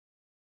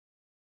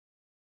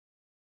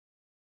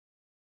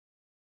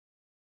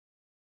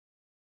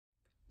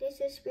This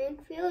is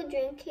Springfield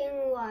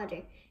drinking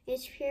water.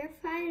 It's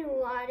purified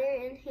water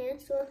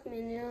enhanced with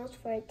minerals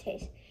for a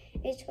taste.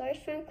 It's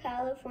sourced from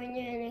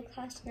California and it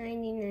costs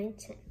 99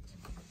 cents.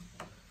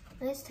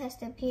 Let's test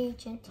the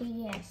pH and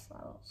TDS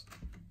levels.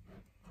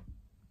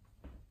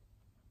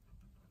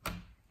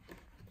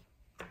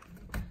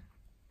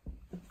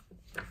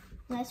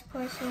 Let's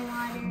pour some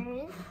water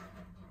in.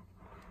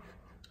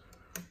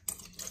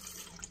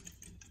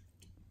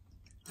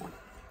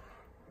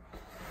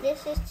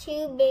 This is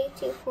too big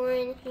to pour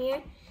in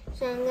here,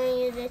 so I'm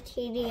going to use a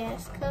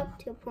TDS cup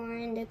to pour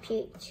in the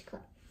pH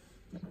cup.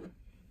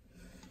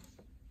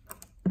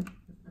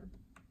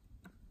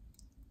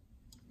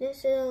 This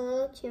is a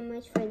little too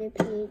much for the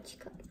pH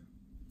cup.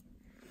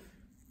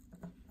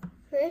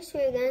 First,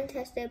 we're going to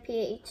test the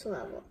pH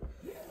level,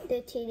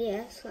 the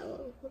TDS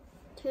level.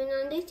 Turn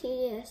on the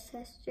TDS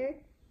tester,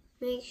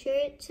 make sure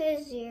it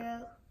says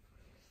 0,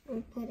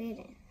 and put it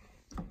in.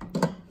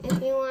 If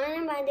you want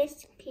to buy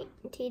this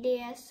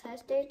TDS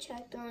tester,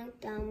 check the link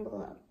down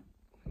below.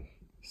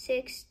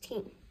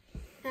 16.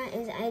 That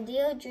is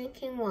ideal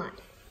drinking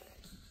water.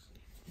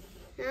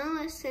 Now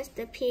let's test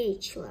the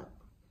pH level.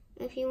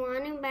 If you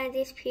want to buy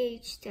this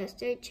pH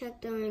tester,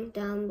 check the link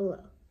down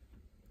below.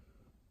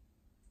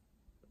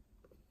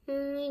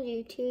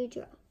 Only do 2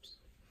 drops.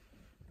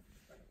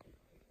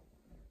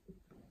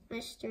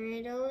 Let's stir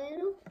it a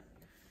little.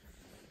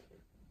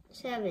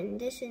 7.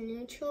 This is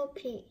neutral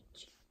pH.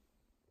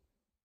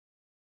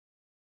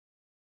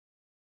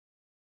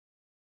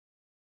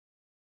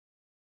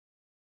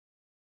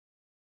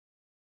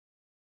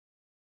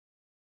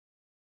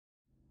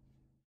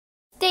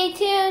 Stay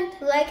tuned,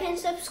 Like and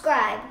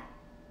subscribe.